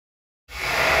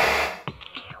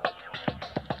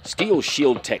Steel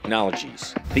Shield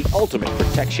Technologies, the ultimate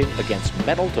protection against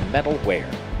metal-to-metal wear.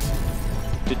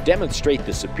 To demonstrate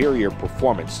the superior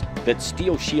performance that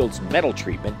Steel Shield's metal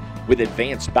treatment with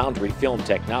advanced boundary film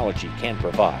technology can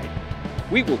provide,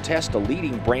 we will test a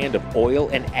leading brand of oil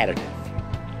and additive.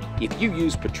 If you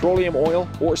use petroleum oil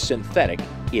or synthetic,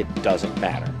 it doesn't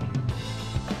matter.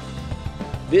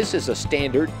 This is a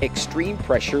standard extreme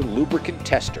pressure lubricant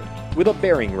tester with a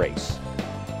bearing race,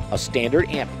 a standard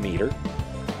amp meter,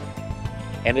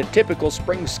 and a typical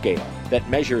spring scale that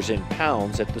measures in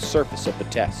pounds at the surface of the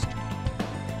test.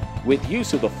 With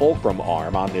use of the fulcrum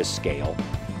arm on this scale,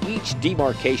 each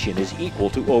demarcation is equal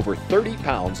to over 30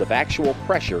 pounds of actual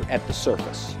pressure at the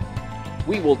surface.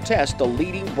 We will test a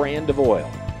leading brand of oil.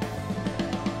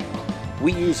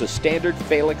 We use a standard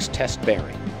Phalanx test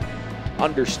bearing.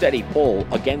 Under steady pull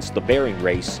against the bearing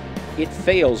race, it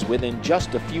fails within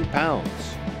just a few pounds.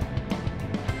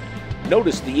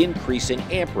 Notice the increase in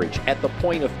amperage at the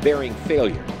point of bearing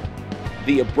failure.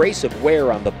 The abrasive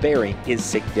wear on the bearing is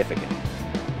significant.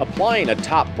 Applying a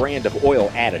top brand of oil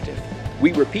additive,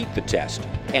 we repeat the test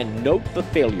and note the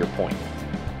failure point.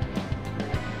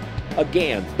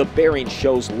 Again, the bearing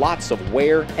shows lots of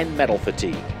wear and metal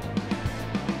fatigue.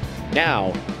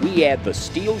 Now, we add the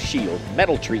Steel Shield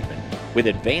metal treatment with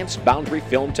advanced boundary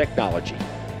film technology.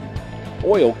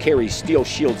 Oil carries Steel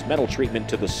Shield's metal treatment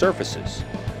to the surfaces.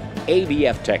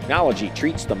 ABF technology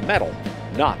treats the metal,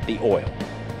 not the oil.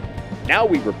 Now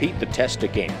we repeat the test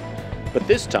again, but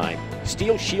this time,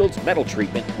 Steel Shield's metal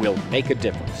treatment will make a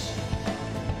difference.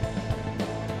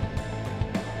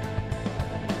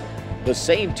 The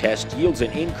same test yields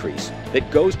an increase that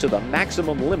goes to the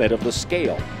maximum limit of the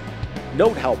scale.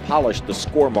 Note how polished the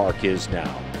score mark is now,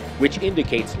 which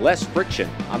indicates less friction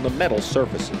on the metal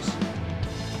surfaces.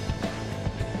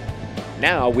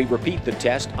 Now we repeat the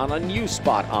test on a new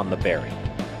spot on the bearing.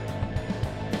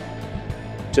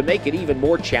 To make it even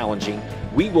more challenging,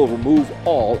 we will remove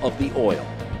all of the oil.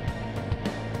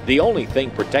 The only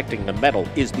thing protecting the metal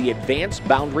is the advanced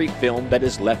boundary film that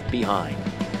is left behind.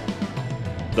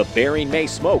 The bearing may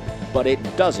smoke, but it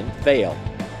doesn't fail.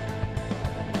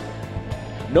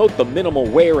 Note the minimal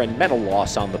wear and metal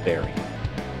loss on the bearing.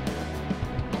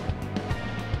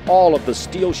 All of the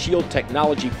Steel Shield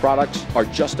technology products are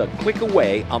just a click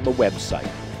away on the website.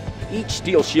 Each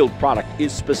Steel Shield product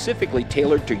is specifically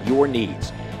tailored to your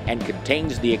needs and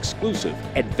contains the exclusive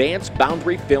advanced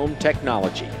boundary film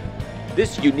technology.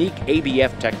 This unique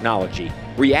ABF technology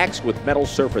reacts with metal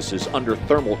surfaces under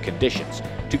thermal conditions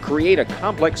to create a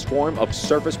complex form of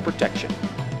surface protection.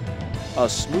 A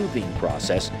smoothing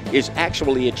process is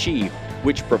actually achieved,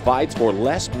 which provides for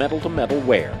less metal-to-metal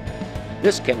wear.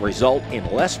 This can result in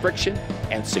less friction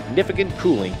and significant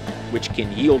cooling, which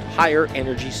can yield higher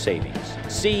energy savings.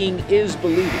 Seeing is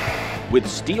believing with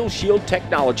Steel Shield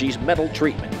Technology's metal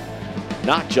treatment.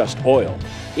 Not just oil,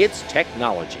 it's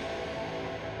technology.